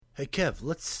Hey Kev,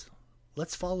 let's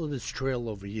follow this trail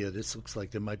over here. This looks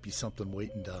like there might be something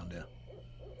waiting down there.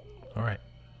 All right.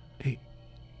 Hey,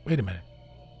 wait a minute.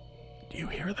 Do you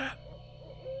hear that?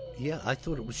 Yeah, I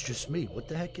thought it was just me. What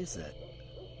the heck is that?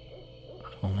 I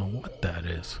don't know what that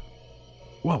is.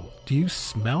 Whoa, do you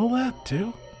smell that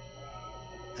too?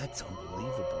 That's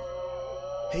unbelievable.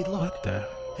 Hey, look. What the?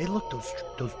 Hey, look,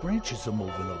 those branches are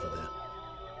moving over there.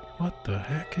 What the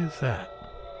heck is that?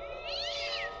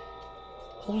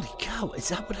 Holy cow, is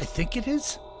that what I think it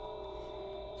is?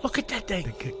 Look at that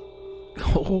thing.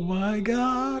 Oh my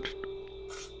God.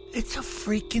 It's a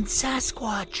freaking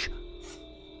Sasquatch.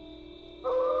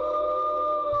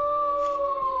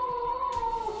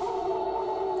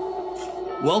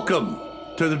 Welcome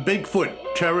to the Bigfoot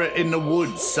Terror in the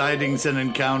Woods Sightings and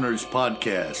Encounters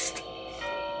podcast.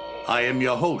 I am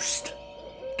your host,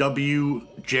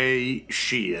 W.J.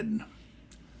 Sheehan.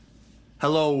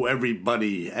 Hello,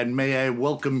 everybody, and may I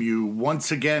welcome you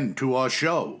once again to our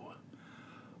show.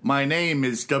 My name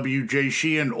is W.J.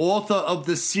 Sheehan, author of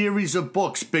the series of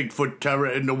books Bigfoot Terror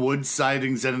in the Woods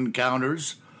Sightings and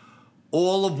Encounters,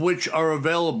 all of which are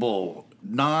available,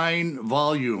 9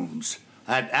 volumes,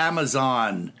 at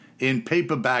Amazon in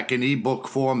paperback and ebook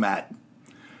format.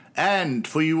 And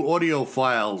for you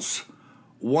audiophiles,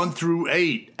 1 through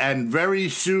 8, and very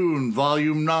soon,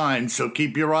 volume 9, so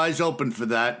keep your eyes open for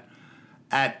that,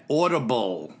 at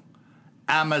Audible,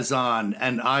 Amazon,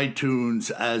 and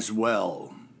iTunes as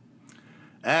well.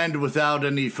 And without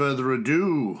any further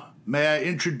ado, may I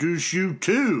introduce you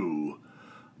to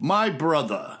my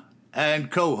brother and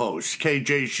co-host,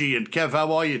 KJ Sheehan. Kev,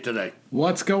 how are you today?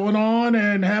 What's going on,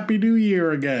 and Happy New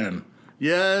Year again.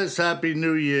 Yes, Happy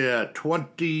New Year,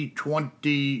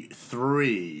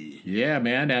 2023. Yeah,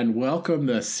 man, and welcome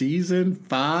to Season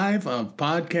 5 of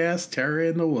Podcast Terror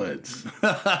in the Woods.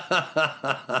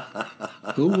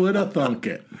 Who would have thunk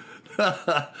it?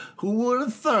 Who would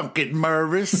have thunk it,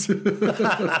 Mervis?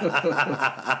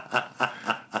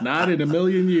 Not in a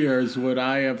million years would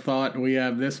I have thought we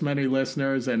have this many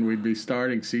listeners and we'd be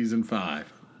starting Season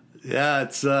 5. Yeah,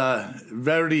 it's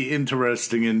very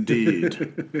interesting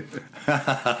indeed.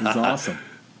 It's awesome.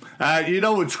 You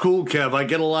know what's cool, Kev? I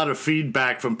get a lot of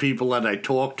feedback from people that I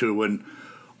talk to, and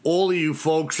all of you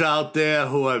folks out there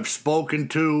who I've spoken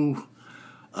to,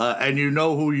 and you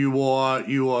know who you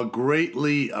are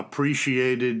greatly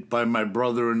appreciated by my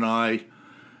brother and I,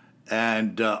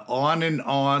 and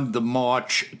on the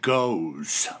march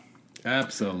goes.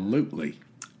 Absolutely.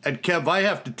 And Kev, I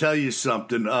have to tell you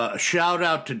something. A shout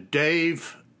out to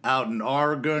Dave out in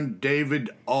Oregon, David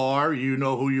R. You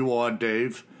know who you are,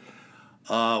 Dave.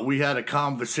 We had a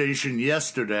conversation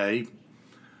yesterday,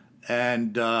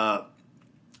 and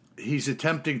he's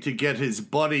attempting to get his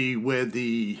buddy where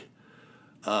the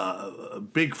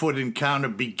Bigfoot encounter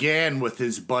began with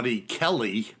his buddy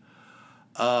Kelly.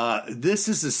 This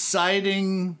is a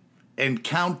sighting,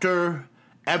 encounter,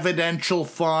 evidential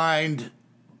find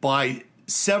by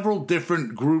several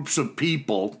different groups of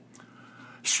people.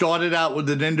 Started out with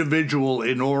an individual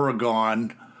in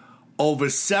Oregon over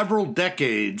several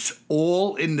decades,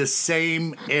 all in the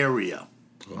same area.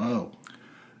 Wow.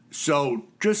 So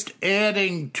just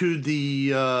adding to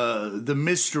the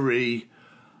mystery,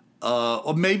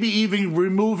 or maybe even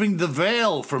removing the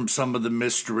veil from some of the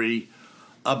mystery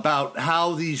about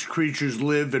how these creatures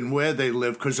live and where they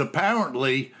live, because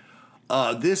apparently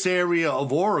this area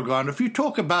of Oregon, if you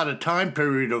talk about a time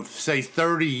period of, say,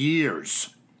 30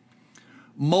 years,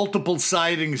 multiple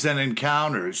sightings and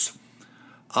encounters,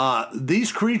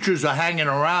 these creatures are hanging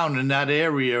around in that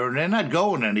area, and they're not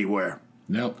going anywhere.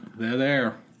 Nope, they're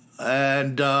there.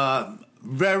 And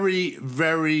very,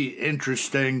 very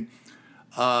interesting.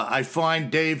 I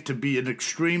find Dave to be an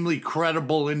extremely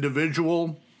credible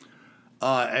individual,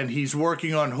 and he's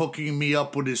working on hooking me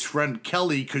up with his friend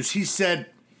Kelly, because he said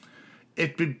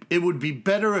it would be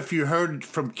better if you heard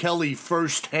from Kelly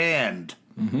firsthand.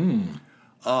 Mm-hmm.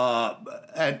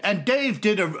 And Dave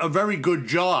did a very good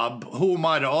job, who am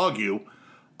I to argue,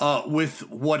 with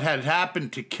what had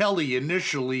happened to Kelly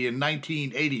initially in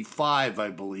 1985, I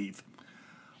believe,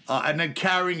 and then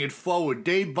carrying it forward.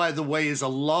 Dave, by the way, is a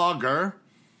logger.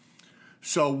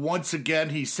 So once again,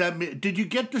 he sent me... Did you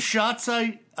get the shots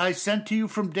I sent to you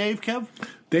from Dave, Kev?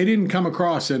 They didn't come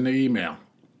across in the email.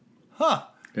 Huh.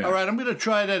 Yeah. All right, I'm going to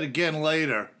try that again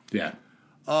later. Yeah.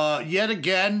 Yet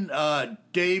again,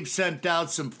 Dave sent out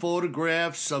some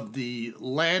photographs of the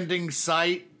landing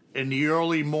site in the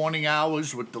early morning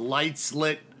hours with the lights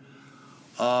lit,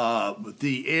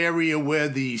 the area where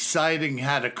the sighting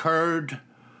had occurred.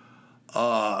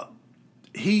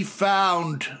 He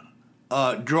found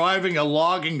driving a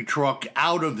logging truck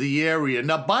out of the area.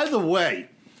 Now, by the way,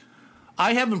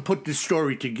 I haven't put this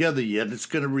story together yet. It's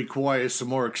going to require some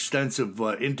more extensive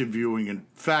interviewing and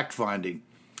fact-finding.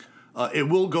 It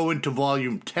will go into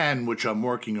Volume 10, which I'm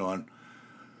working on.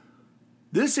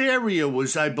 This area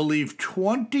was, I believe,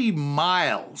 20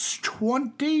 miles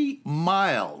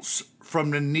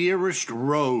from the nearest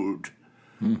road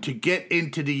to get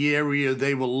into the area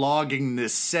they were logging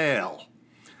this sale.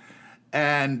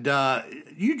 And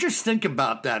you just think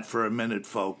about that for a minute,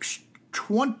 folks.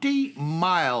 20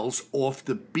 miles off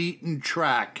the beaten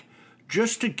track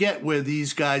just to get where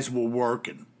these guys were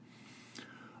working.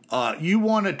 You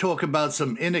want to talk about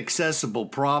some inaccessible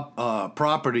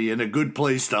property and a good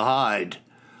place to hide.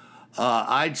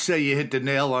 I'd say you hit the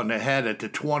nail on the head at the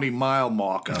 20-mile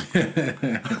marker.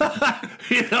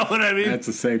 You know what I mean? That's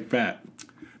a safe bet.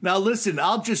 Now, listen,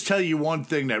 I'll just tell you one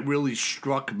thing that really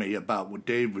struck me about what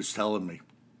Dave was telling me.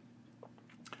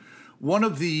 One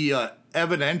of the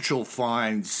evidential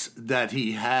finds that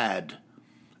he had,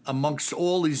 amongst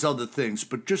all these other things,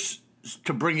 but just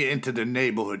to bring it into the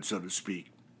neighborhood, so to speak,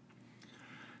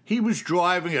 he was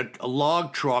driving a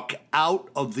log truck out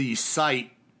of the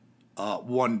site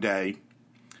one day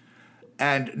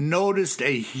and noticed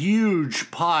a huge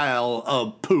pile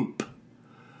of poop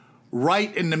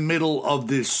right in the middle of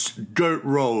this dirt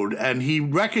road, and he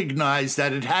recognized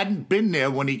that it hadn't been there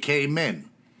when he came in.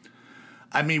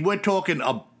 I mean, we're talking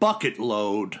a bucket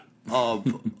load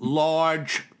of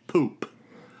large poop.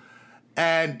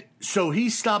 And so he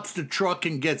stops the truck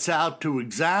and gets out to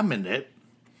examine it.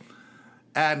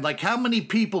 And, like, how many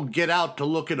people get out to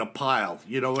look at a pile?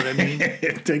 You know what I mean?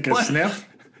 Take a sniff?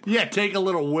 Yeah, take a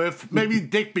little whiff. Maybe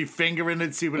dick me finger in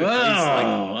it, see what it tastes like.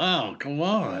 Oh, come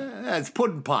on. It's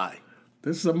pudding pie.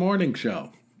 This is a morning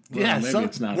show. Well, yeah, maybe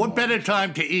it's not. What better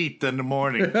time to eat than the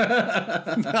morning?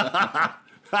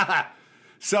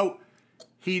 So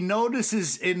he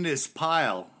notices in this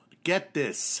pile, get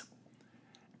this,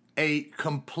 a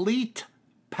complete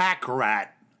pack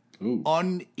rat,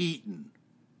 uneaten.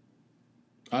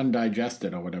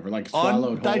 Undigested or whatever, like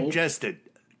swallowed whole? Undigested.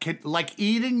 Like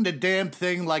eating the damn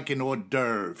thing like an hors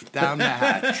d'oeuvre down the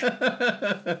hatch.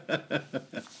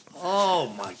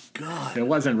 Oh, my God. It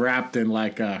wasn't wrapped in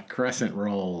like a crescent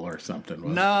roll or something,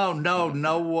 was it?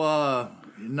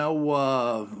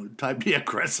 No type of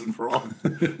crescent roll.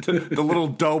 The little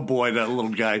doughboy, that little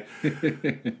guy.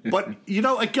 But, you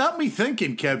know, it got me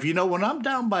thinking, Kev, you know, when I'm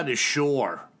down by the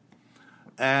shore,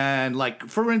 and like,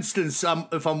 for instance,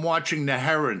 if I'm watching the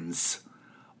herons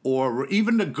or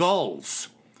even the gulls,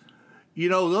 you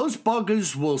know, those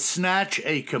buggers will snatch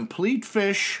a complete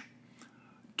fish,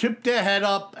 tip their head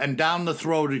up, and down the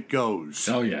throat it goes.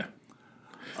 Oh, yeah.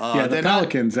 The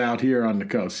pelicans out here on the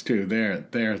coast, too,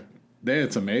 they're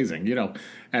it's amazing, you know.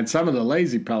 And some of the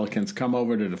lazy pelicans come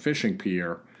over to the fishing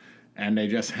pier, and they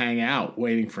just hang out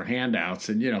waiting for handouts.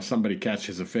 And, you know, somebody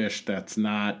catches a fish that's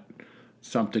not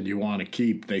something you want to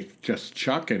keep. They just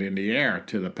chuck it in the air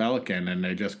to the pelican, and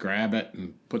they just grab it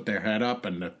and put their head up,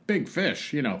 and the big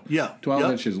fish, you know,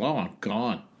 12 inches long,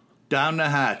 gone. Down the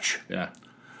hatch. Yeah.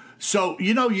 So,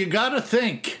 you know, you got to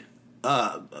think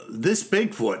this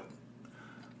Bigfoot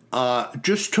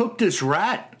just took this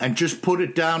rat and just put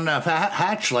it down the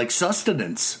hatch like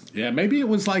sustenance. Yeah, maybe it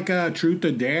was like a Truth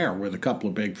or Dare with a couple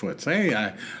of Bigfoots.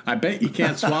 Hey, I bet you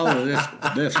can't swallow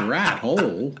this rat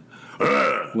whole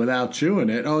without chewing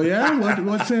it. Oh, yeah?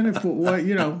 What's in it? What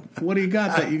do you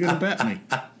got that you're going to bet me?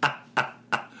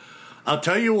 I'll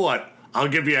tell you what. I'll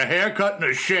give you a haircut and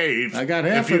a shave. I got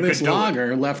half of this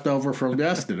lager left over from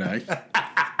yesterday.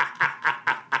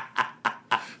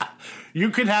 You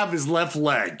can have his left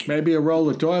leg. Maybe a roll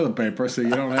of toilet paper so you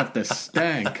don't have to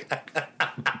stank.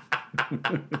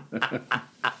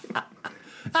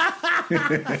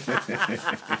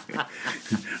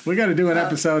 We got to do an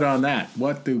episode on that.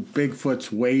 What do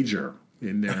Bigfoots wager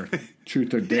in their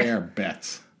Truth or Dare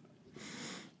bets?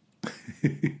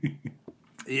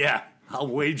 Yeah, I'll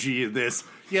wager you this.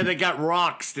 Yeah, they got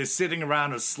rocks. They're sitting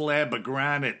around a slab of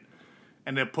granite,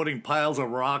 and they're putting piles of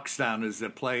rocks down as they're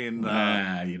playing.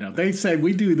 They say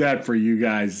we do that for you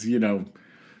guys, you know,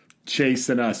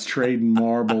 chasing us, trading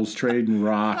marbles, trading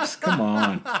rocks. Come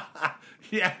on.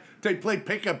 Yeah, they play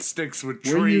pickup sticks with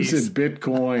trees. We're using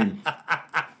Bitcoin.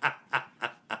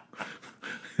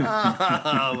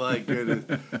 Oh, my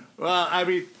goodness. Well, I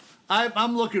mean,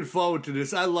 I'm looking forward to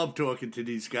this. I love talking to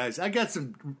these guys. I got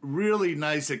some really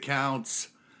nice accounts.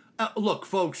 Look,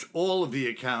 folks, all of the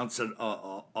accounts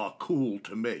are cool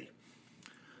to me.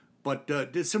 But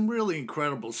there's some really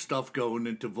incredible stuff going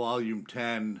into Volume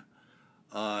 10.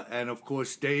 And, of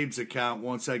course, Dave's account,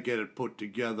 once I get it put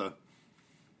together,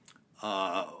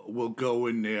 will go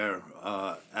in there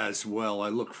as well. I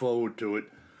look forward to it.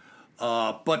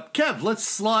 But Kev, let's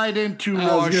slide into I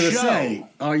our was gonna show. say,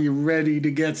 are you ready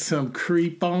to get some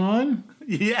creep on?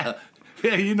 Yeah,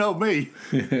 you know me.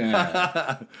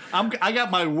 Yeah. I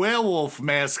got my werewolf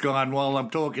mask on while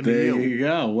I'm talking to There you. you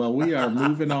go. Well, we are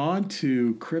moving on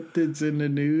to cryptids in the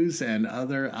news and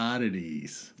other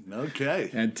oddities. Okay.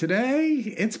 And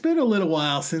today, it's been a little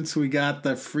while since we got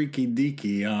the Freaky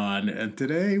Deaky on, and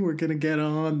today we're going to get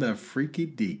on the Freaky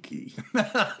Deaky.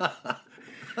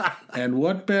 And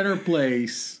what better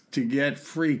place to get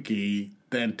freaky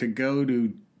than to go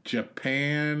to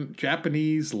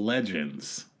Japanese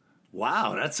legends?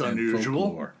 Wow, that's and unusual.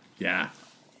 folklore. Yeah.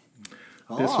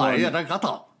 This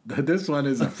one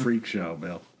is a freak show,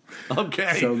 Bill.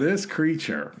 Okay. So this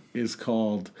creature is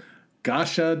called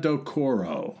Gasha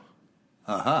Dokoro.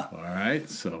 Uh-huh. All right,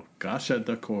 so Gasha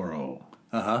Dokoro.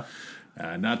 Uh-huh.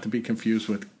 Not to be confused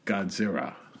with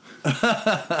Godzilla.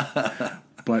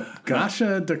 But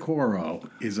Gasha Dokoro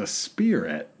is a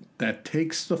spirit that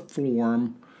takes the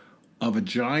form of a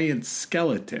giant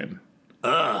skeleton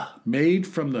made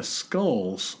from the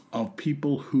skulls of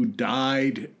people who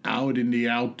died out in the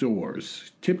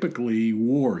outdoors, typically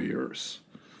warriors.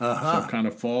 So kind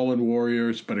of fallen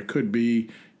warriors, but it could be,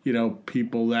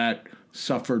 people that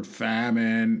suffered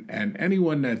famine and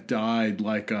anyone that died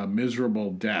like a miserable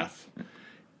death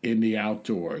in the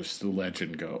outdoors, the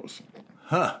legend goes.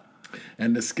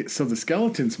 And so the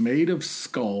skeleton's made of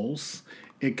skulls.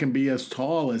 It can be as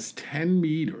tall as 10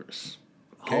 meters.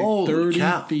 Okay? Holy 30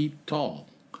 cow. feet tall.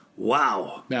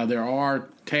 Wow. Now, there are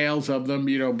tales of them,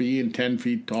 being 10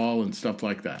 feet tall and stuff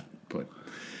like that.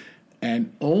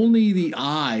 And only the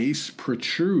eyes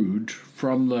protrude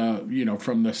from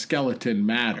the skeleton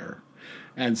matter.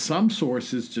 And some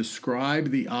sources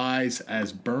describe the eyes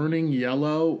as burning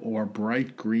yellow or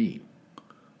bright green.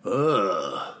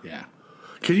 Yeah.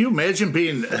 Can you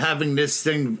imagine having this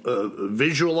thing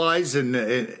visualized in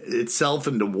itself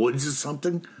in the woods or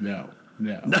something? No.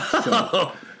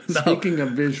 So, speaking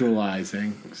of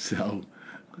visualizing,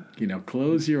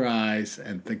 close your eyes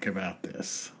and think about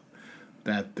this.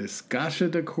 That this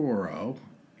Gasha Dokoro,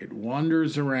 it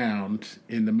wanders around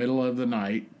in the middle of the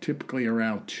night, typically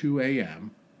around 2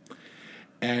 a.m.,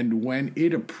 and when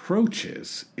it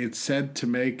approaches, it's said to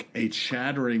make a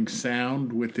chattering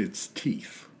sound with its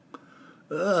teeth.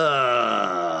 You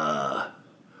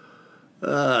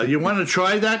want to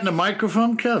try that in the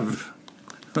microphone, Kev?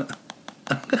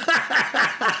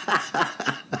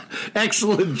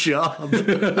 Excellent job.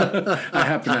 I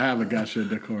happen to have a Gasha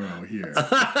Dokoro here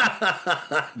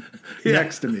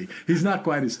next to me. He's not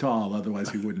quite as tall, otherwise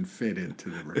he wouldn't fit into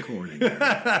the recording.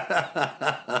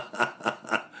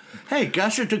 Hey,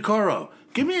 Gasha Dokoro,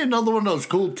 give me another one of those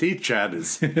cool teeth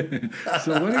chatters. So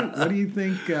what do you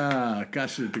think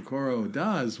Gasha Dokoro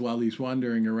does while he's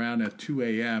wandering around at 2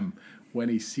 a.m. when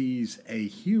he sees a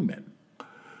human?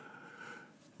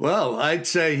 Well, I'd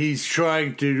say he's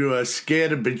trying to scare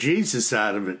the bejesus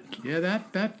out of it. Yeah,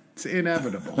 that's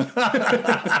inevitable.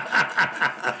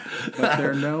 But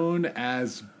they're known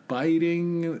as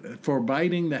biting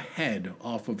the head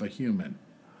off of a human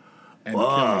and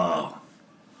killing them.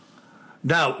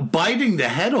 Now, biting the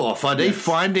head off, are they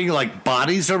finding like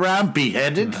bodies around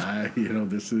beheaded?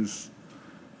 This is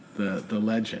the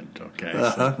legend, okay?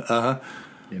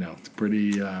 It's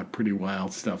pretty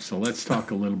wild stuff. So let's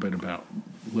talk a little bit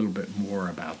more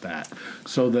about that.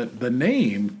 So the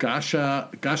name Gasha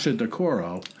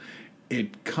Dokoro,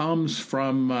 it comes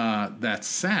from that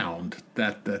sound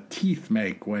that the teeth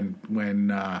make when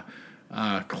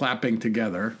clapping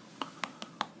together,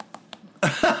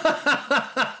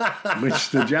 which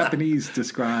the Japanese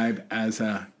describe as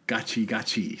a gachi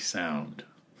gachi sound.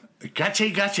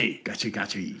 Gachi gachi. Gachi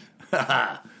gachi.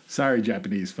 Sorry,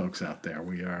 Japanese folks out there.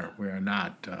 We are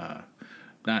not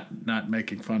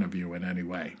making fun of you in any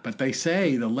way. But they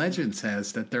say, the legend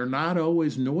says, that they're not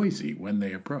always noisy when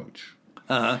they approach.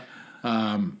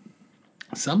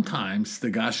 Sometimes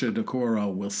the Gasha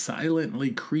Dokoro will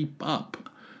silently creep up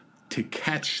to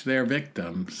catch their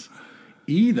victims,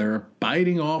 either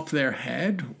biting off their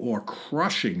head or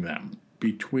crushing them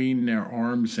between their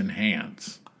arms and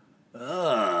hands.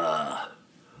 Yeah.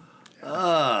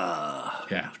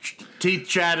 Teeth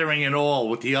chattering and all,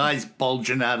 with the eyes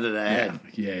bulging out of the head.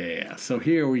 Yeah. So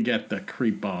here we get the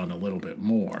creep on a little bit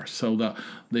more. So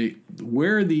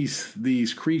where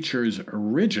these creatures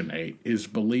originate is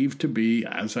believed to be,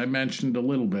 as I mentioned a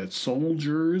little bit,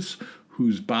 soldiers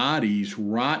whose bodies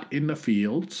rot in the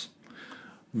fields,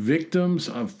 victims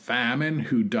of famine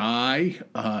who die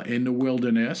in the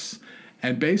wilderness,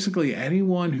 and basically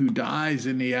anyone who dies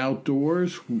in the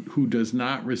outdoors who does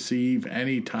not receive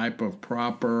any type of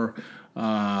proper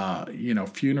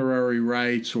funerary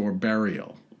rites or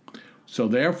burial. So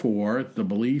therefore, the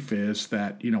belief is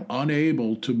that,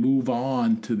 unable to move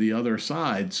on to the other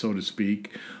side, so to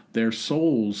speak, their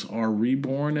souls are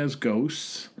reborn as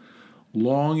ghosts,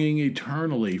 longing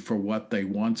eternally for what they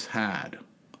once had.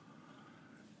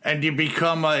 And you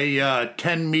become a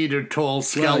 10-meter tall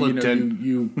skeleton. Well,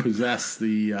 you possess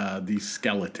these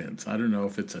skeletons. I don't know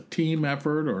if it's a team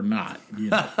effort or not.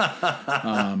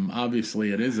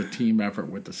 Obviously, it is a team effort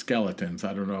with the skeletons.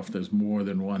 I don't know if there's more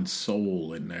than one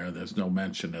soul in there. There's no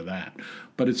mention of that.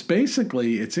 But it's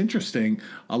interesting.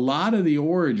 A lot of the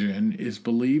origin is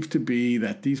believed to be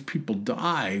that these people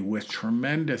die with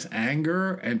tremendous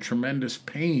anger and tremendous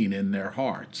pain in their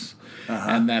hearts.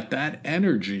 And that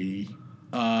energy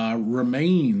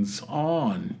remains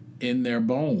on in their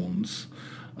bones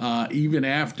even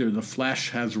after the flesh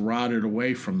has rotted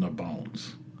away from the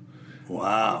bones.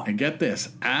 Wow. And get this,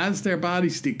 as their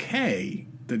bodies decay,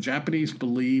 the Japanese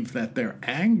believe that their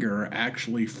anger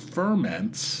actually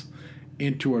ferments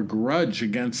into a grudge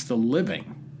against the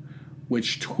living,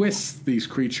 which twists these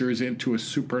creatures into a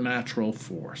supernatural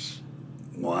force.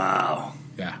 Wow.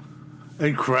 Yeah.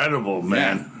 Incredible,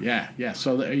 man. Yeah.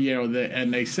 So,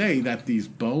 and they say that these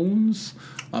bones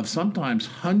of sometimes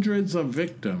hundreds of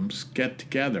victims get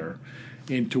together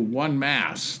into one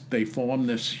mass. They form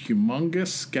this humongous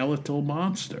skeletal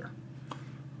monster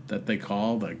that they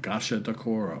call the Gasha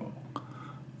Dokoro.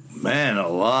 Man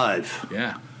alive.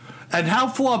 Yeah. And how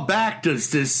far back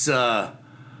does this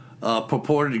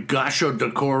purported Gasha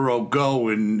Dokoro go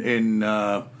in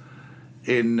the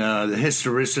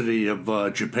historicity of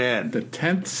Japan? The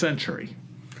 10th century.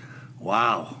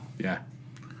 Wow. Yeah.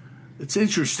 It's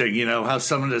interesting, how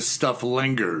some of this stuff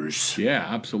lingers. Yeah,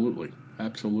 absolutely.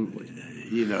 Absolutely.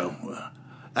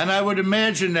 And I would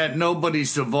imagine that nobody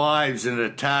survives an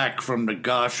attack from the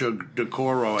Gasha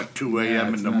Dokoro at 2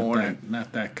 a.m. in the morning.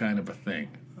 Not that kind of a thing.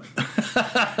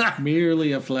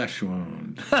 Merely a flesh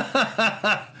wound.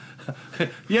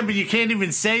 Yeah, but you can't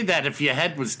even say that if your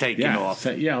head was taken off.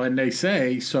 And they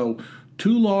say, so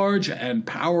too large and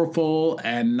powerful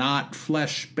and not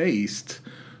flesh-based,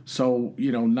 so,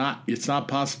 it's not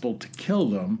possible to kill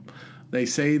them. They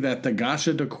say that the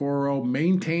Gasha Dokoro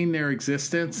maintain their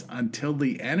existence until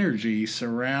the energy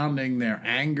surrounding their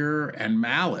anger and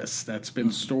malice that's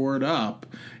been stored up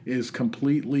is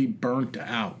completely burnt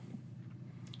out.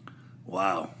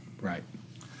 Wow. Right.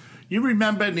 You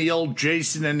remember in the old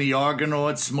Jason and the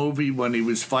Argonauts movie when he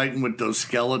was fighting with those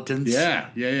skeletons?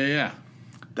 Yeah.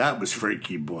 That was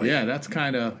freaky, boy. Yeah, that's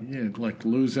kind of like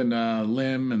losing a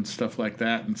limb and stuff like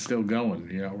that and still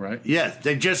going, right? Yeah,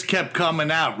 they just kept coming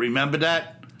out. Remember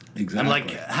that? Exactly.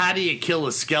 And how do you kill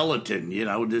a skeleton?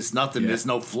 There's nothing. Yeah. There's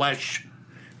no flesh.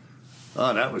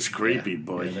 Oh, that was creepy,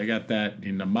 boy. Yeah, they got that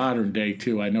in the modern day,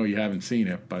 too. I know you haven't seen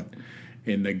it, but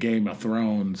in the Game of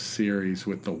Thrones series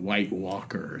with the White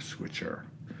Walkers, which are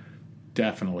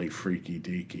definitely freaky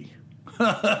deaky.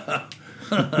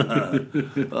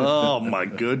 Oh, my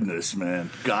goodness, man.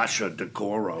 Gasha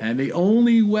Dokoro. And the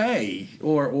only way,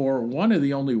 or one of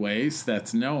the only ways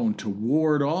that's known to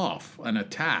ward off an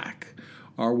attack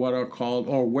are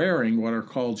wearing what are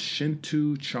called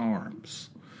Shinto charms.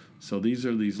 So these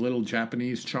are these little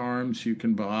Japanese charms you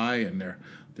can buy, and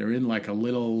they're in like a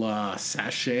little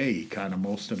sachet kind of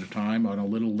most of the time on a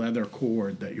little leather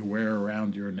cord that you wear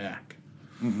around your neck.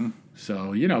 Mm-hmm.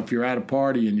 So, if you're at a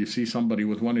party and you see somebody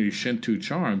with one of these Shinto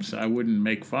charms, I wouldn't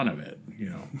make fun of it,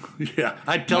 Yeah,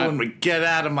 I'd tell them to get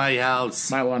out of my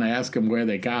house. Might want to ask them where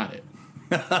they got it.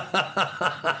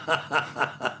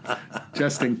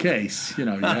 Just in case, you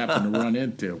happen to run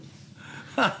into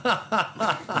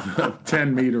a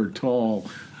 10-meter tall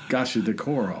Gasha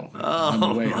Dokoro on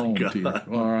the way home to you,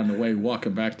 or on the way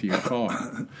walking back to your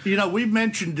car. We've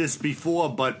mentioned this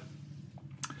before, but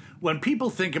when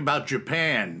people think about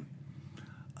Japan,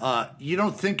 you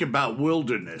don't think about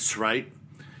wilderness, right?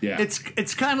 Yeah.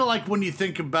 It's kind of like when you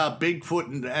think about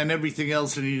Bigfoot and everything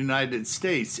else in the United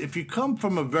States. If you come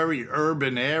from a very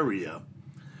urban area,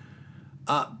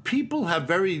 people have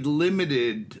very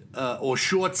limited or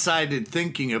short-sighted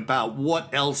thinking about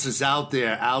what else is out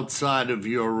there outside of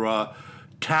your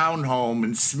townhome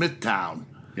in Smithtown.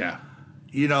 Yeah.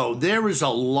 There is a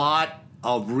lot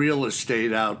of real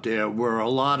estate out there where a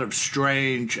lot of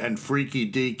strange and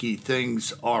freaky-deaky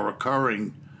things are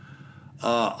occurring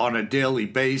on a daily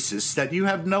basis that you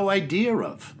have no idea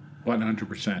of.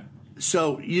 100%.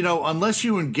 So, unless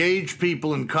you engage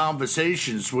people in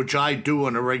conversations, which I do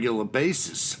on a regular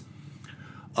basis,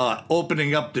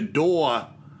 opening up the door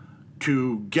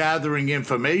to gathering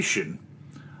information,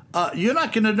 you're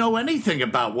not going to know anything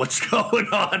about what's going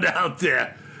on out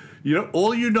there.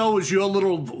 All you know is your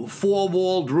little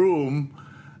four-walled room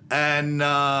and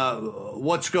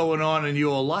what's going on in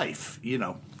your life,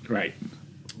 Right.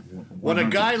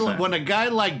 100%. When a guy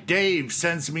like Dave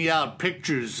sends me out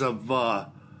pictures of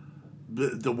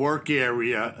the work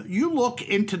area, you look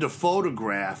into the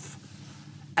photograph,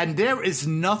 and there is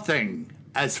nothing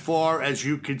as far as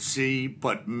you can see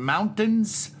but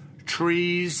mountains,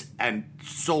 trees, and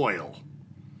soil.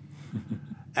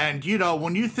 And,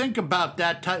 when you think about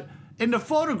that type, in the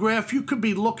photograph, you could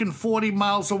be looking 40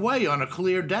 miles away on a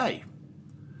clear day.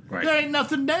 Right. There ain't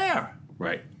nothing there.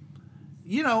 Right.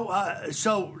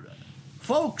 So,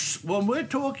 folks, when we're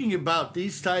talking about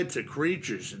these types of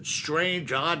creatures and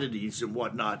strange oddities and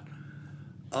whatnot,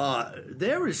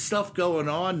 there is stuff going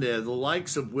on there, the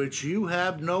likes of which you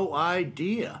have no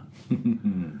idea.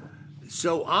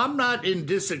 So I'm not in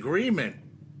disagreement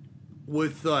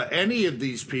with any of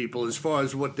these people as far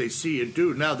as what they see and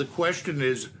do. Now, the question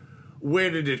is, where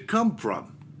did it come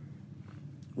from?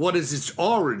 What is its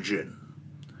origin?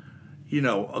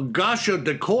 Gasho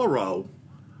de Coro,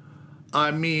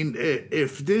 I mean,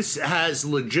 if this has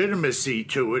legitimacy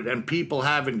to it and people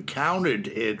have encountered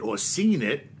it or seen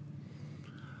it,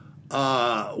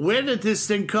 where did this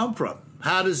thing come from?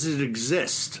 How does it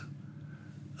exist?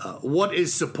 What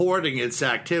is supporting its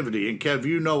activity? And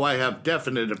Kev, I have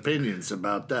definite opinions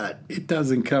about that. It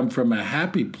doesn't come from a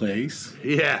happy place.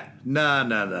 Yeah, no.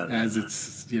 As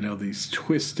it's, these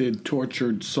twisted,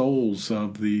 tortured souls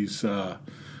of these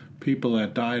people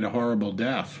that died a horrible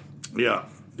death. Yeah.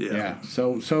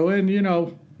 So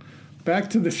and, back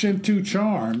to the Shinto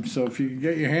charm. So if you can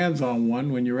get your hands on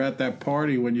one when you're at that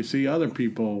party, when you see other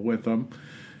people with them,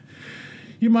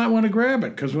 you might want to grab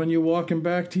it, because when you're walking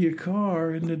back to your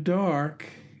car in the dark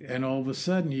and all of a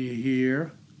sudden you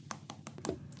hear,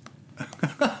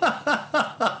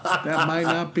 that might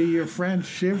not be your friend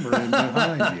shivering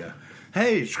behind you.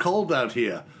 Hey, it's cold out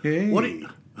here. Hey. What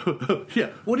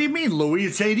do you mean, Louis?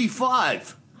 It's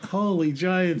 85. Holy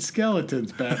giant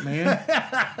skeletons, Batman.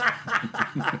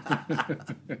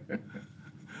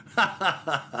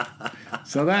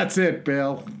 So that's it,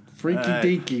 Bill. Freaky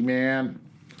deaky, man.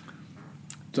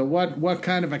 So what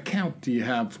kind of account do you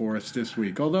have for us this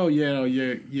week? Although,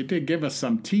 you did give us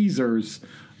some teasers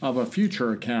of a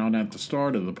future account at the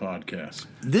start of the podcast.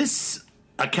 This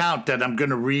account that I'm going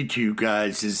to read to you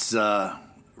guys is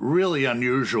really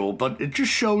unusual, but it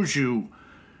just shows you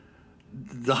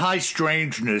the high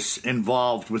strangeness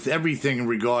involved with everything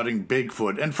regarding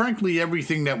Bigfoot, and frankly,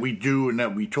 everything that we do and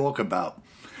that we talk about.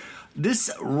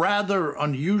 This rather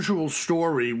unusual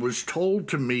story was told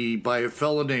to me by a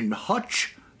fellow named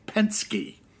Hutch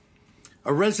Penske,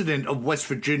 a resident of West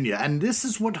Virginia, and this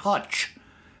is what Hutch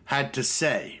had to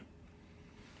say.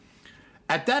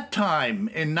 At that time,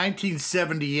 in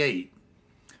 1978,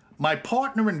 my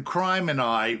partner in crime and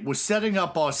I were setting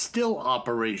up our still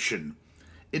operation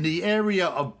in the area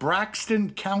of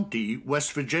Braxton County,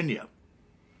 West Virginia.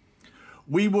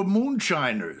 We were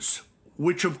moonshiners,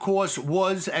 which of course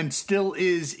was and still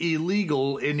is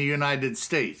illegal in the United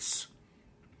States.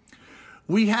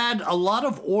 We had a lot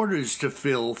of orders to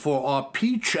fill for our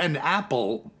peach and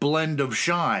apple blend of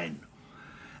shine,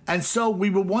 and so we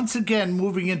were once again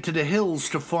moving into the hills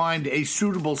to find a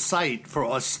suitable site for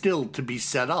our still to be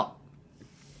set up.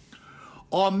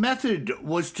 Our method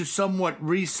was to somewhat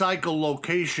recycle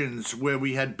locations where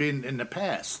we had been in the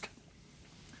past.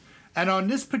 And on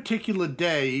this particular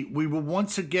day, we were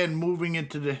once again moving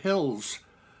into the hills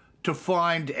to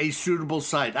find a suitable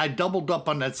site. I doubled up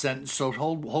on that sentence, so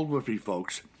hold with me,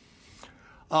 folks.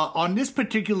 On this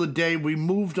particular day, we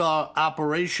moved our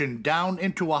operation down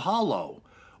into a hollow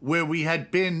where we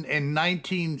had been in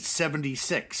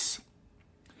 1976.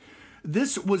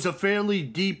 This was a fairly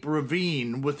deep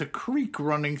ravine with a creek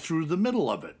running through the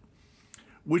middle of it,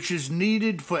 which is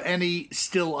needed for any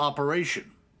still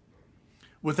operation.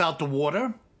 Without the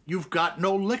water, you've got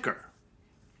no liquor.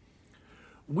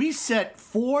 We set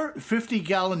 4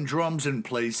 50-gallon drums in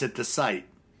place at the site,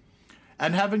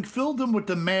 and having filled them with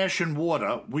the mash and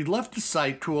water, we left the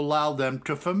site to allow them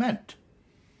to ferment,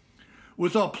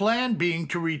 with our plan being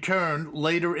to return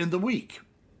later in the week.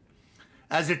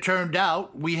 As it turned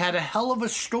out, we had a hell of a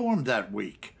storm that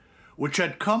week, which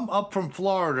had come up from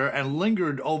Florida and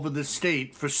lingered over the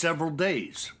state for several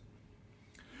days.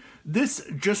 This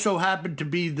just so happened to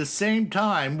be the same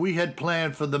time we had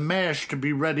planned for the mash to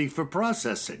be ready for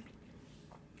processing.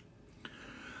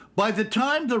 By the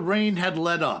time the rain had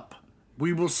let up,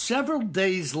 we were several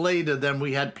days later than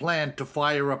we had planned to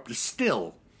fire up the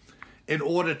still in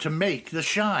order to make the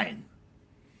shine.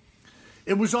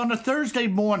 It was on a Thursday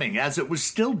morning, as it was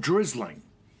still drizzling,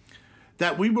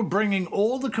 that we were bringing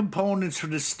all the components for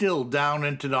the still down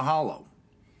into the hollow.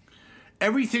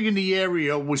 Everything in the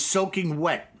area was soaking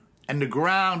wet, and the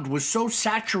ground was so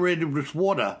saturated with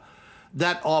water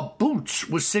that our boots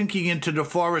were sinking into the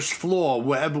forest floor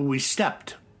wherever we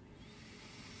stepped.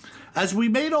 As we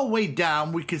made our way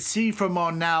down, we could see from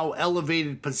our now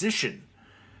elevated position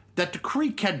that the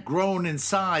creek had grown in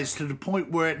size to the point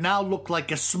where it now looked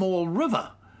like a small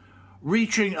river,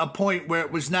 reaching a point where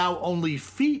it was now only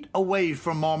feet away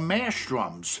from our mash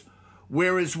drums,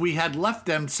 whereas we had left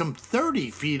them some 30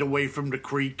 feet away from the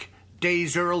creek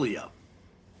days earlier.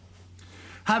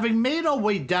 Having made our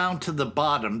way down to the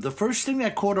bottom, the first thing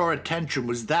that caught our attention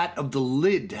was that of the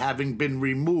lid having been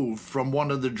removed from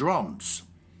one of the drums.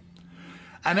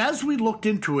 And as we looked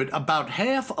into it, about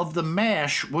half of the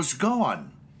mash was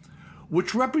gone,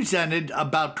 which represented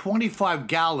about 25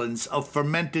 gallons of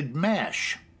fermented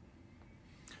mash.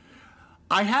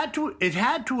 It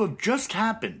had to have just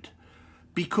happened,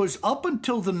 because up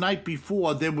until the night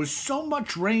before, there was so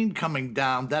much rain coming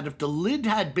down that if the lid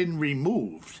had been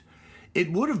removed,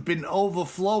 it would have been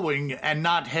overflowing and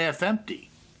not half empty.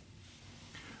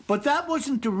 But that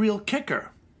wasn't the real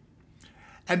kicker.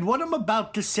 And what I'm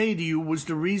about to say to you was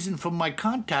the reason for my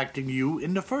contacting you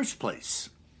in the first place.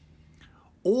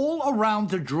 All around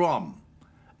the drum,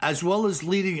 as well as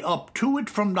leading up to it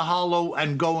from the hollow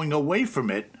and going away from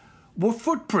it, were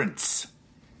footprints.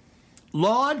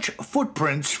 Large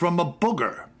footprints from a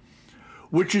booger,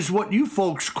 which is what you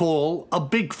folks call a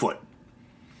Bigfoot.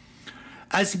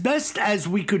 As best as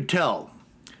we could tell,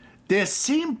 there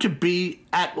seemed to be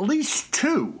at least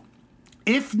 2,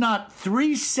 if not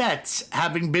 3 sets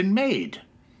having been made.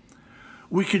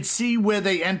 We could see where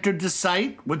they entered the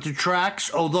site with the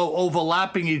tracks, although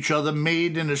overlapping each other,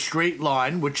 made in a straight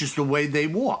line, which is the way they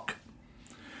walk.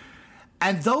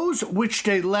 And those which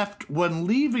they left when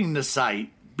leaving the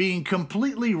site being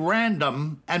completely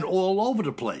random and all over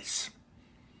the place.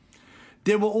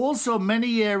 There were also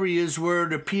many areas where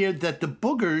it appeared that the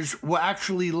boogers were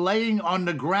actually laying on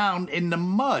the ground in the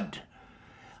mud,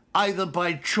 either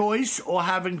by choice or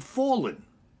having fallen.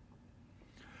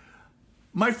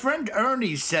 My friend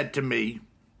Ernie said to me,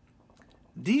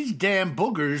 "These damn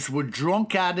boogers were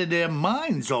drunk out of their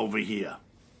minds over here.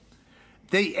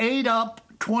 They ate up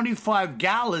 25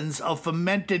 gallons of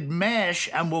fermented mash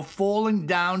and were falling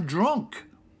down drunk."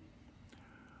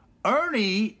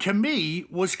 Ernie, to me,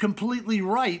 was completely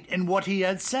right in what he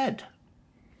had said.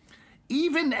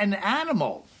 Even an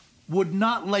animal would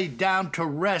not lay down to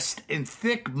rest in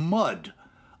thick mud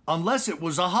unless it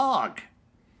was a hog.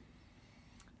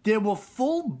 There were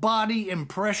full body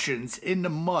impressions in the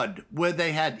mud where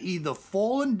they had either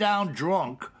fallen down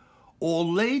drunk or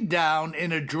laid down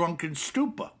in a drunken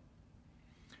stupor.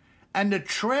 And the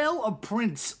trail of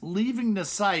prints leaving the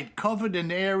site covered an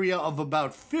area of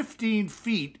about 15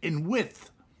 feet in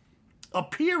width,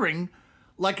 appearing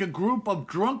like a group of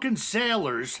drunken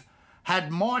sailors had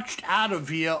marched out of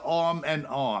here arm in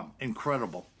arm.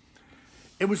 Incredible.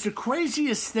 It was the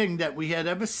craziest thing that we had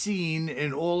ever seen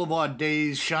in all of our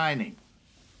days shining.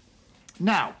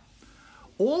 Now,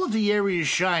 all of the area's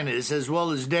shiners, as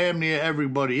well as damn near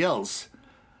everybody else,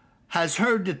 has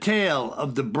heard the tale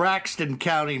of the Braxton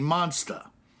County monster,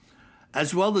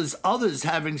 as well as others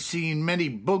having seen many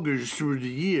boogers through the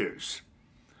years.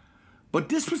 But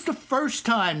this was the first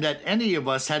time that any of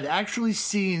us had actually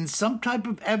seen some type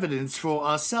of evidence for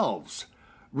ourselves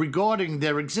regarding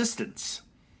their existence.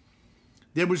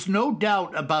 There was no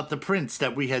doubt about the prints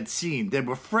that we had seen. They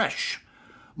were fresh,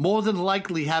 more than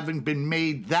likely having been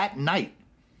made that night.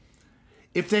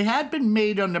 If they had been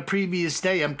made on the previous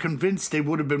day, I'm convinced they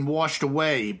would have been washed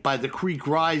away by the creek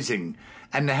rising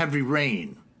and the heavy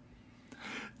rain.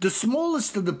 The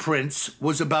smallest of the prints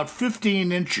was about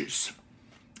 15 inches,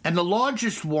 and the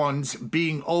largest ones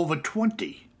being over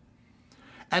 20.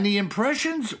 And the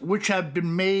impressions which had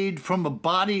been made from a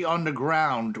body on the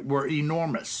ground were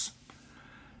enormous.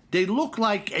 They looked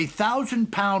like a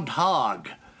 1,000-pound hog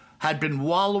had been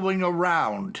wallowing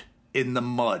around in the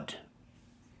mud.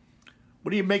 What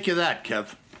do you make of that,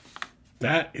 Kev?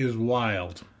 That is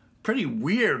wild. Pretty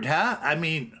weird, huh? I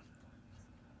mean,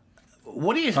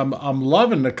 what do you... I'm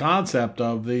loving the concept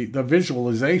of the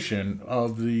visualization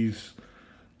of these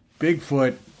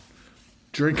Bigfoot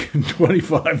drinking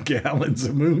 25 gallons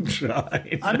of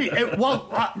moonshine. I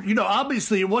mean,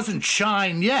 obviously it wasn't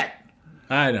shine yet.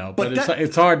 I know, but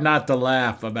it's hard not to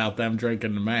laugh about them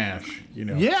drinking the mash,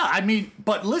 Yeah, I mean,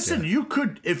 but listen, You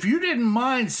could, if you didn't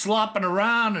mind slopping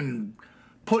around and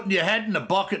putting your head in the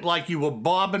bucket like you were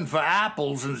bobbing for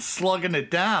apples and slugging it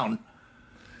down,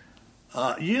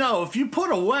 if you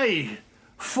put away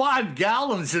 5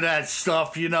 gallons of that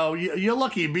stuff, you're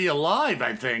lucky to be alive,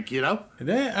 I think,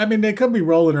 They could be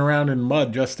rolling around in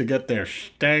mud just to get their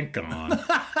stank on.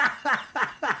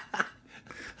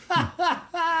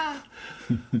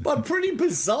 But pretty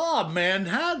bizarre, man.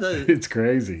 How it's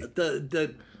crazy.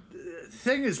 The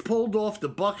thing is pulled off the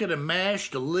bucket and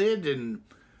mashed the lid, and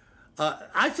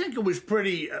I think it was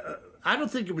pretty. I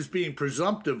don't think it was being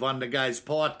presumptive on the guy's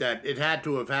part that it had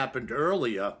to have happened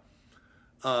earlier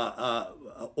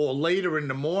or later in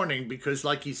the morning, because,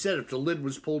 like he said, if the lid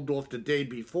was pulled off the day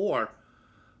before,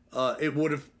 it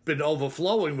would have been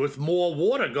overflowing with more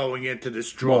water going into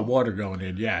this drum. More water going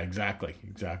in, yeah, exactly.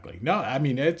 No, I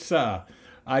mean it's I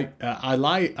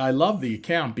love the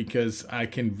account because I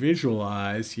can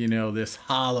visualize, this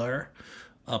holler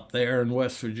up there in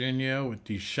West Virginia with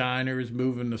these shiners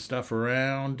moving the stuff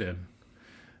around, and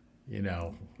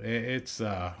it's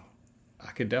I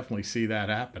could definitely see that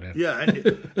happening. Yeah,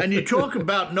 and you talk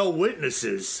about no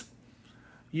witnesses.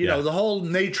 The whole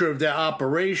nature of their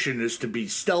operation is to be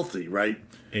stealthy, right?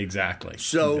 Exactly.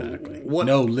 So what?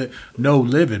 No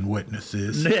living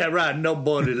witnesses. Yeah, right.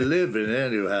 Nobody living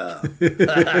anyhow.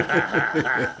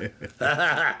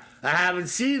 I haven't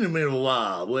seen him in a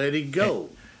while. Where'd he go?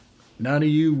 None of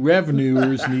you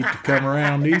revenuers need to come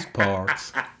around these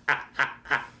parts.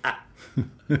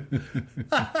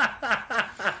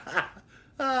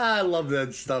 I love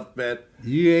that stuff, man.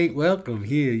 You ain't welcome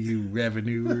here, you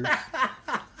revenuers.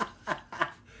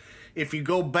 If you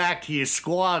go back to your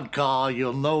squad car,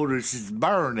 you'll notice it's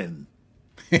burning.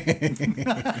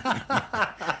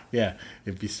 Yeah,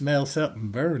 if you smell something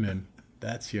burning,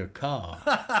 that's your car.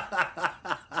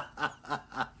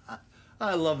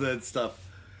 I love that stuff.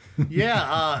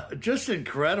 Yeah, just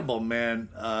incredible, man.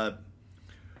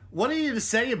 What are you to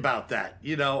say about that?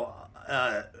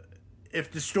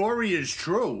 If the story is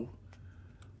true,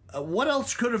 what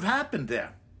else could have happened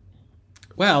there?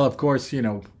 Well, of course,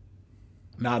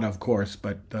 not of course,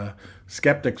 but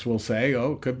skeptics will say,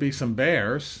 oh, it could be some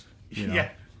bears. Yeah,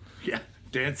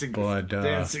 dancing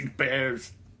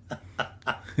bears.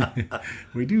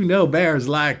 We do know bears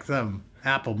like some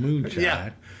apple moonshine.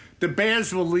 Yeah, the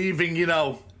bears were leaving, in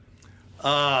a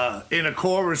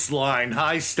chorus line,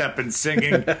 high-stepping,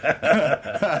 singing,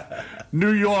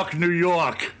 New York, New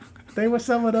York. They were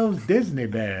some of those Disney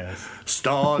bears.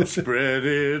 Start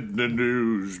spreading the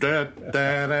news that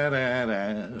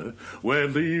we're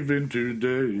leaving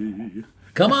today.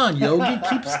 Come on, Yogi,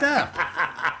 keep step.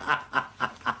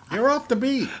 You're off the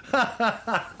beat.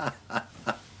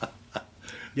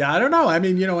 Yeah, I don't know. I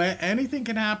mean, anything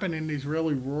can happen in these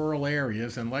really rural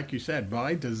areas. And like you said,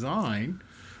 by design,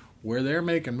 where they're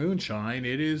making moonshine,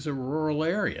 it is a rural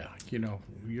area. You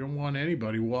don't want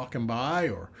anybody walking by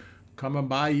or coming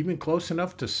by even close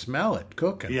enough to smell it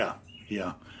cooking. Yeah.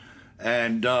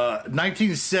 And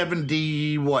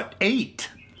 1978.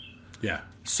 Yeah.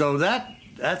 So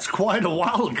that's quite a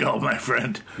while ago, my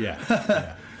friend.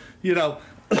 Yeah.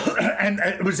 And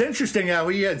it was interesting how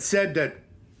he had said that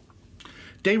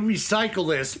they recycle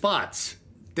their spots.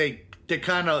 They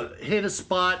kind of hit a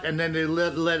spot and then they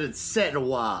let it set a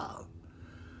while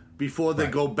before they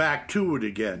go back to it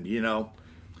again,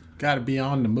 Got to be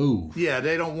on the move. Yeah,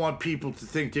 they don't want people to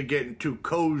think they're getting too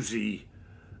cozy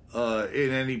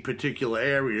in any particular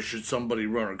area should somebody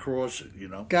run across it,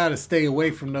 Got to stay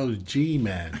away from those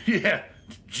G-men. Yeah,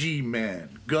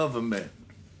 G-man, government.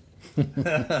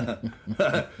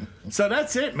 So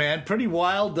that's it, man. Pretty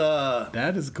wild.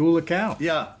 That is a cool account.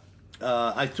 Yeah.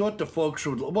 I thought the folks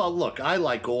would... Well, look, I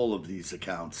like all of these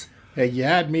accounts. Hey, you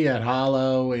had me at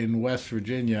Hollow in West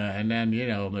Virginia, and then,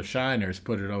 the Shiners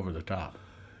put it over the top.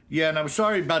 Yeah, and I'm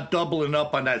sorry about doubling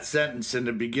up on that sentence in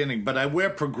the beginning, but I wear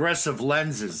progressive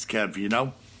lenses, Kev,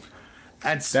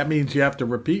 And that means you have to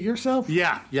repeat yourself?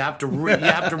 Yeah, you have to read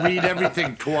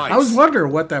everything twice. I was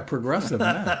wondering what that progressive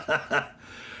meant.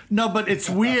 No, but it's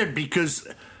weird because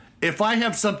if I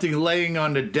have something laying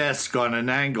on the desk on an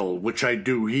angle, which I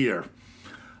do here,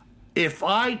 if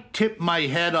I tip my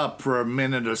head up for a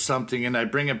minute or something and I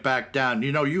bring it back down,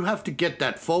 you have to get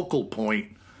that focal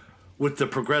point with the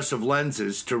progressive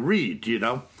lenses to read,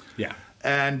 Yeah.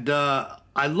 And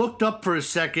I looked up for a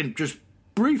second, just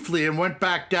briefly, and went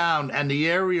back down, and the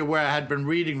area where I had been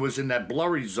reading was in that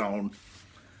blurry zone.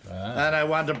 And I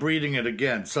wound up reading it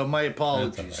again. So my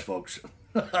apologies, folks.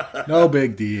 No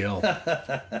big deal.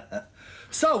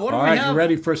 So what do we have? All right,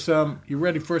 you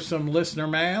ready for some listener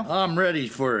mail? I'm ready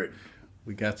for it.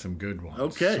 We got some good ones.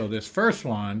 Okay. So this first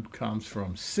one comes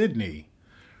from Sydney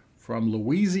from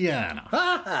Louisiana.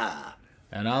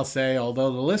 And I'll say,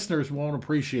 although the listeners won't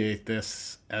appreciate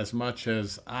this as much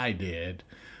as I did,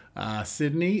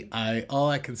 Sydney, all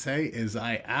I can say is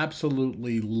I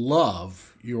absolutely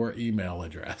love your email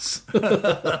address.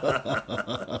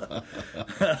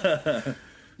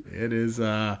 It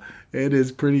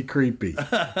is pretty creepy.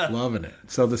 Loving it.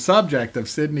 So the subject of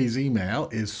Sydney's email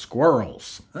is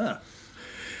squirrels. Huh.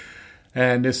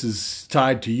 And this is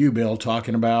tied to you, Bill,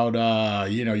 talking about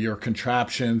your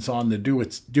contraptions on the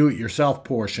do-it-yourself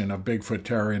portion of Bigfoot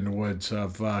Terror in the Woods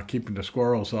of keeping the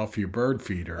squirrels off your bird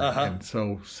feeder. Uh-huh. And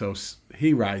so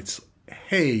he writes,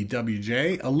 "Hey,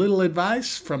 WJ, a little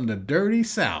advice from the dirty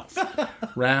South,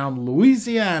 round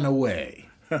Louisiana way.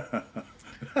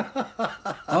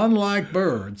 Unlike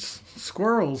birds,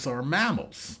 squirrels are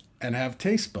mammals and have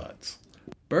taste buds.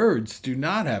 Birds do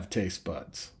not have taste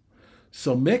buds.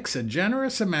 So mix a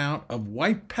generous amount of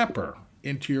white pepper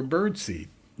into your bird seed.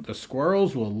 The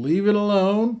squirrels will leave it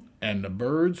alone, and the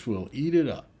birds will eat it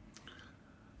up."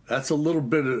 That's a little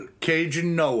bit of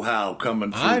Cajun know-how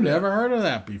coming through. I never heard of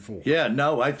that before. Yeah,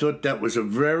 no, I thought that was a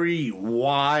very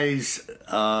wise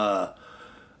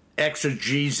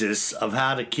exegesis of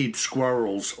how to keep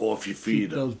squirrels off your feeder.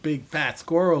 Keep those big fat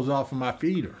squirrels off of my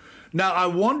feeder. Now, I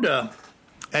wonder,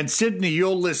 and Sydney, you're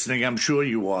listening, I'm sure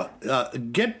you are.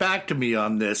 Get back to me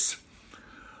on this.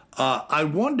 I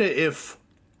wonder if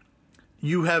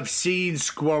you have seen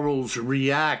squirrels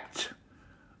react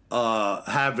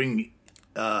having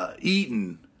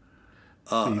eaten.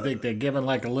 So you think they're giving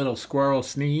like a little squirrel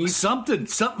sneeze? Something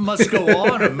must go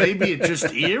on, or maybe it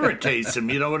just irritates them.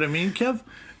 You know what I mean, Kev?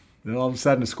 Then all of a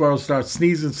sudden the squirrel starts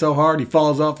sneezing so hard he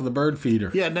falls off of the bird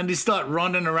feeder. Yeah, and then they start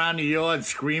running around the yard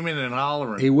screaming and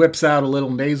hollering. He whips out a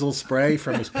little nasal spray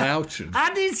from his pouch and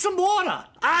I need some water.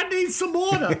 I need some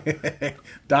water.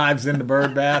 dives in the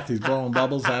bird bath. He's blowing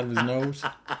bubbles out of his nose.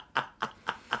 All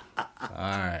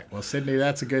right. Well, Sydney,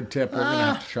 that's a good tip. We're going to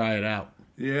have to try it out.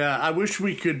 Yeah, I wish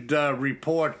we could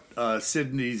report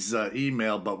Sydney's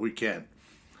email, but we can't.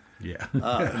 Yeah.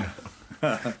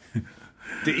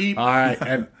 All right,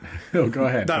 and go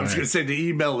ahead. No, I was going to say the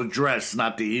email address,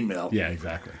 not the email. Yeah,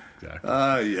 exactly.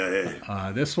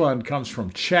 Yeah. This one comes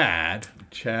from Chad.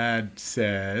 Chad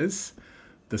says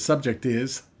the subject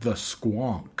is the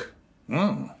squonk.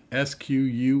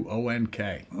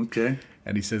 SQUONK. Okay.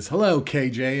 And he says, "Hello,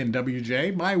 KJ and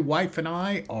WJ. My wife and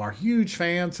I are huge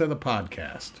fans of the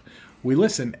podcast. We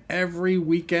listen every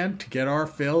weekend to get our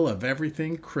fill of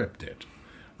everything cryptid.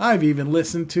 I've even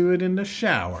listened to it in the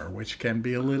shower, which can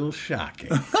be a little shocking.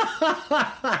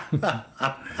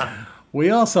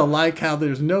 We also like how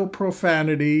there's no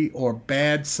profanity or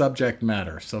bad subject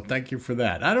matter, so thank you for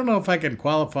that. I don't know if I can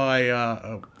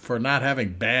qualify for not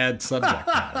having bad subject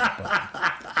matter,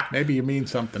 but maybe you mean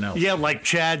something else." Yeah, like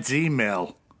Chad's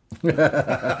email. It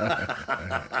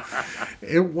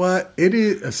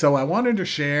is. So I wanted to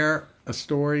share a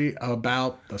story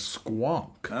about the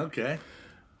squonk. Okay.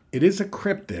 It is a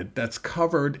cryptid that's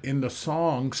covered in the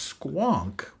song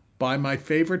Squonk by my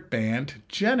favorite band,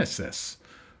 Genesis,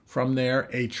 from their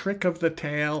A Trick of the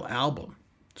Tail album.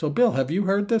 So, Bill, have you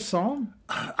heard this song?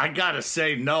 I gotta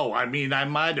say no. I mean, I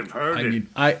might have heard it.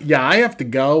 I have to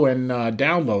go and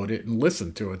download it and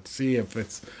listen to it to see if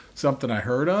it's something I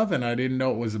heard of, and I didn't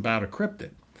know it was about a cryptid.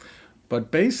 But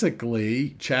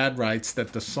basically, Chad writes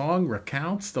that the song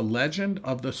recounts the legend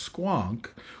of the squonk,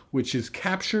 which is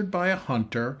captured by a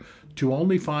hunter to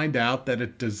only find out that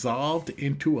it dissolved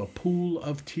into a pool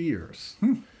of tears.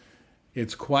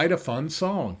 It's quite a fun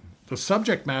song. The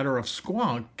subject matter of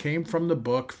squonk came from the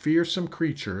book Fearsome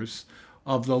Creatures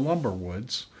of the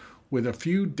Lumberwoods, with a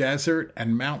few desert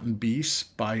and mountain beasts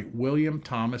by William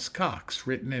Thomas Cox.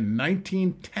 Written in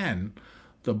 1910,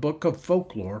 the Book of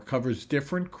Folklore covers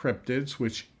different cryptids,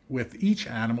 with each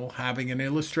animal having an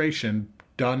illustration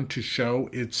done to show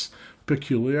its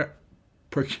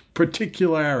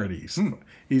particularities.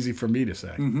 Easy for me to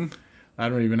say. Mm-hmm. I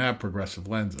don't even have progressive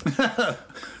lenses.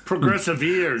 Progressive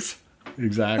ears.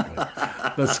 Exactly.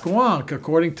 The squonk,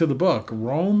 according to the book,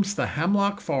 roams the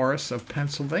hemlock forests of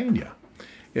Pennsylvania.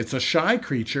 It's a shy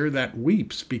creature that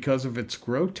weeps because of its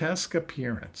grotesque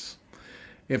appearance.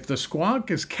 If the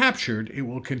squonk is captured, it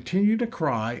will continue to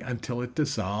cry until it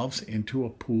dissolves into a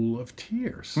pool of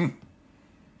tears.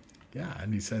 Yeah,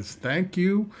 and he says, "Thank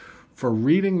you for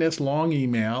reading this long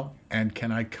email, and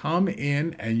can I come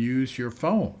in and use your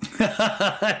phone?"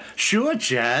 Sure,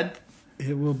 Chad.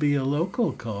 "It will be a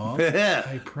local call,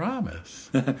 I promise."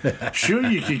 Sure,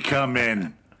 you can come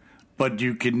in, but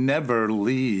you can never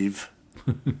leave.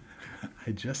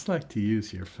 "I'd just like to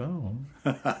use your phone."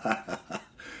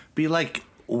 Be like,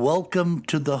 "Welcome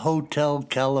to the Hotel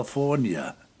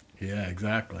California." Yeah,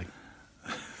 exactly.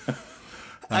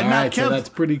 All right, so that's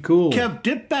pretty cool. Kev,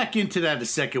 dip back into that a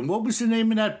second. What was the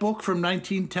name of that book from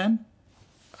 1910?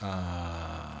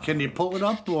 Can you pull it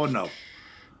up or no?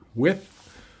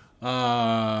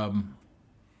 I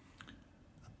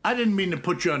didn't mean to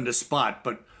put you on the spot,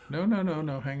 but... No.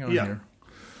 Hang on here.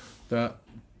 The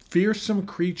Fearsome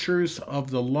Creatures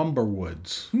of the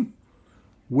Lumberwoods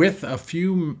with a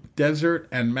Few Desert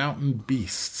and Mountain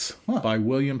Beasts by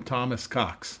William Thomas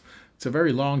Cox. It's a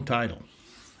very long title.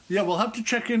 Yeah, we'll have to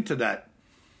check into that.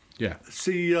 Yeah.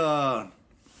 See,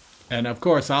 And, of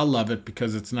course, I'll love it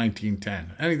because it's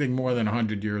 1910. Anything more than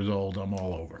 100 years old, I'm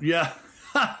all over. Yeah.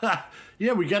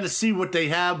 Yeah, we got to see what they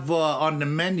have on the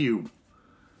menu.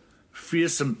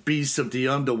 Fearsome Beasts of the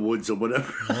Underwoods or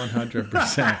whatever.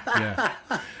 100%, yeah.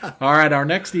 All right, our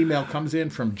next email comes in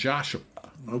from Joshua.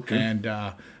 Okay. And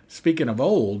speaking of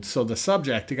old, so the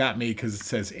subject got me because it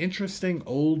says, interesting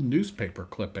old newspaper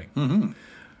clipping. Mm-hmm.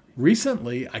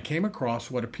 Recently, I came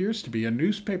across what appears to be a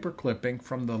newspaper clipping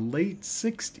from the late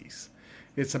 60s.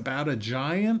 It's about a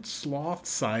giant sloth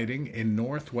sighting in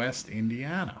northwest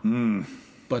Indiana.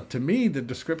 But to me, the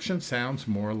description sounds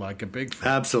more like a Bigfoot.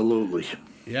 Absolutely.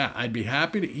 Yeah, I'd be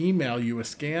happy to email you a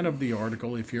scan of the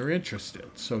article if you're interested.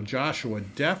 So, Joshua,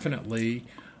 definitely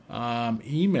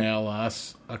email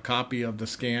us a copy of the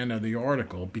scan of the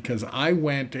article, because I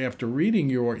went, after reading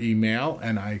your email,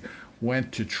 and I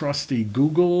went to trusty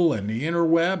Google and the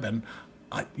interweb, and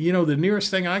the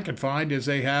nearest thing I could find is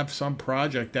they have some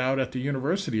project out at the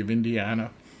University of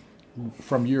Indiana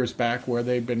from years back where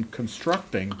they've been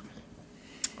constructing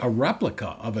a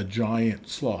replica of a giant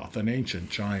sloth, an ancient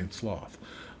giant sloth.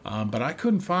 But I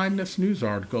couldn't find this news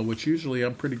article, which usually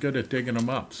I'm pretty good at digging them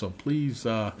up. So please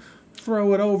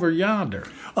throw it over yonder.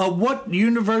 What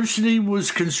university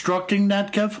was constructing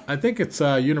that, Kev? I think it's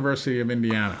University of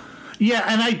Indiana. Yeah,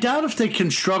 and I doubt if they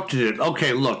constructed it.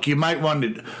 Okay, look, you might want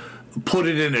to put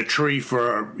it in a tree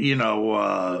for,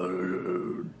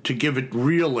 to give it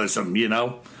realism,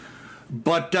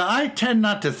 But I tend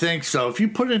not to think so. If you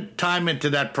put time into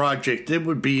that project, it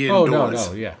would be indoors.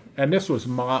 Oh, no, yeah. And this was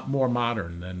more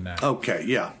modern than that. Okay,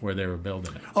 yeah. Where they were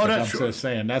building it. Oh, that's true. I'm just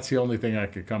saying, that's the only thing I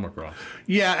could come across.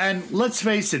 Yeah, and let's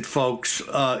face it, folks.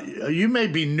 You may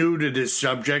be new to this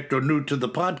subject or new to the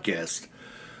podcast.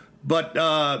 But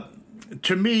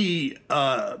to me,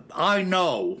 I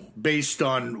know, based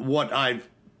on what I've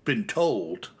been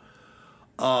told,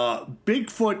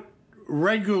 Bigfoot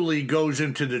regularly goes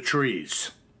into the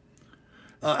trees.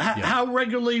 How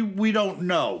regularly, we don't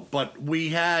know, but we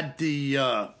had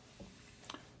a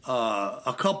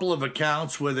couple of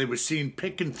accounts where they were seen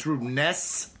picking through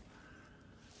nests,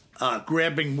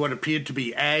 grabbing what appeared to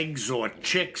be eggs or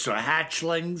chicks or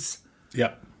hatchlings.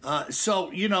 Yep.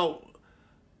 So,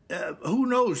 who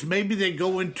knows? Maybe they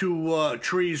go into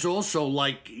trees also,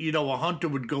 like, a hunter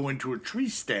would go into a tree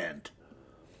stand.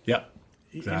 Yep.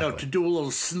 Exactly. To do a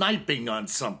little sniping on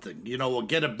something, or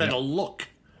get a better look.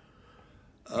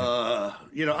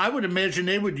 I would imagine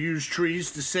they would use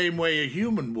trees the same way a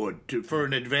human would for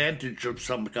an advantage of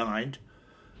some kind.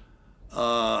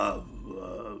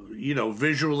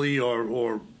 Visually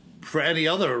or for any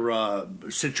other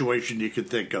situation you could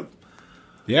think of.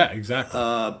 Yeah, exactly.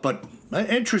 But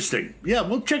interesting. Yeah,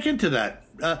 we'll check into that.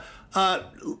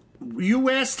 You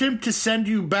asked him to send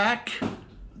you back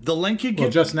the link again?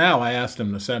 Well, just now I asked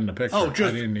him to send a picture. I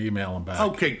didn't email him back.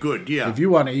 Okay, good, yeah. If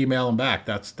you want to email him back,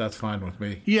 that's fine with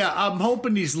me. Yeah, I'm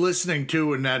hoping he's listening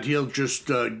too, and that he'll just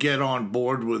get on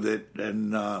board with it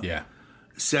and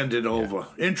send it over.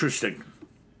 Yeah. Interesting.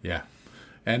 Yeah.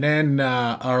 And then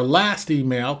our last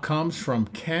email comes from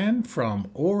Ken from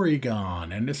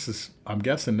Oregon. And I'm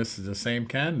guessing this is the same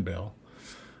Ken, Bill.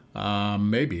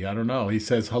 Maybe, I don't know. He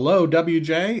says, "Hello,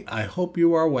 WJ. I hope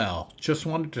you are well. Just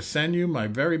wanted to send you my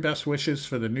very best wishes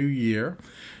for the new year.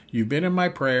 You've been in my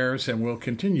prayers and will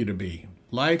continue to be.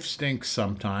 Life stinks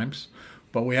sometimes,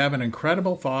 but we have an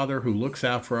incredible Father who looks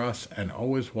out for us and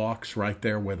always walks right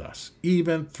there with us,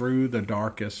 even through the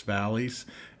darkest valleys,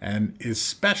 and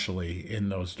especially in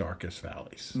those darkest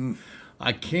valleys.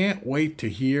 I can't wait to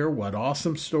hear what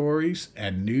awesome stories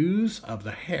and news of the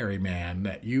hairy man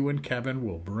that you and Kevin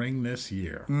will bring this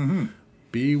year. Mm-hmm.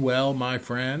 Be well, my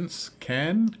friends.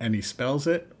 Ken," and he spells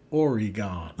it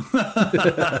Oregon.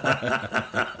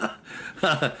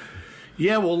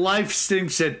 Yeah, well, life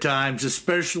stinks at times,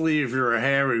 especially if you're a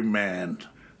hairy man.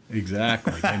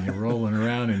 Exactly. And you're rolling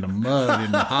around in the mud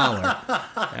in the holler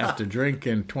after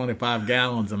drinking 25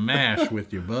 gallons of mash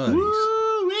with your buddies.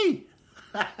 Woo-wee!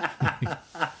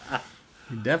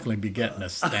 You'd definitely be getting a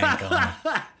stank on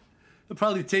you. It'll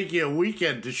probably take you a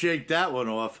weekend to shake that one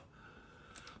off.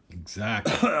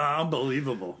 Exactly.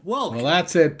 Unbelievable. Well,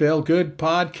 that's it, Bill. Good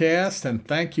podcast, and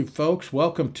thank you, folks.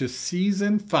 Welcome to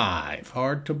Season 5.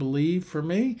 Hard to believe for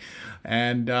me.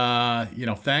 And,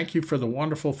 thank you for the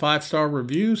wonderful 5-star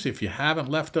reviews. If you haven't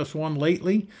left us one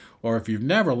lately, or if you've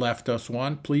never left us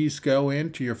one, please go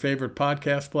into your favorite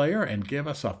podcast player and give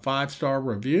us a 5-star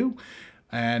review.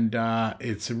 And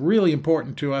it's really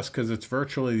important to us because it's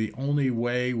virtually the only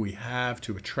way we have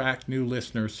to attract new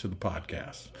listeners to the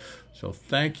podcast. So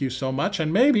thank you so much.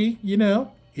 And maybe,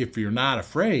 if you're not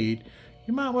afraid,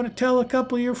 you might want to tell a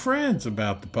couple of your friends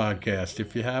about the podcast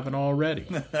if you haven't already.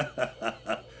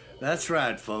 That's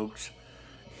right, folks.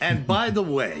 And by the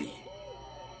way,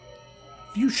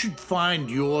 if you should find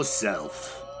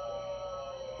yourself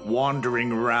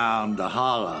wandering around the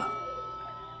holler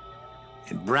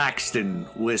in Braxton,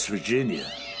 West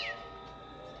Virginia,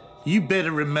 you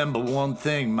better remember one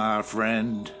thing, my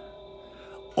friend.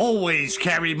 Always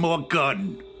carry more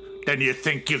gun than you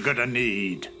think you're gonna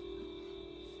need.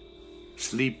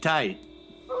 Sleep tight.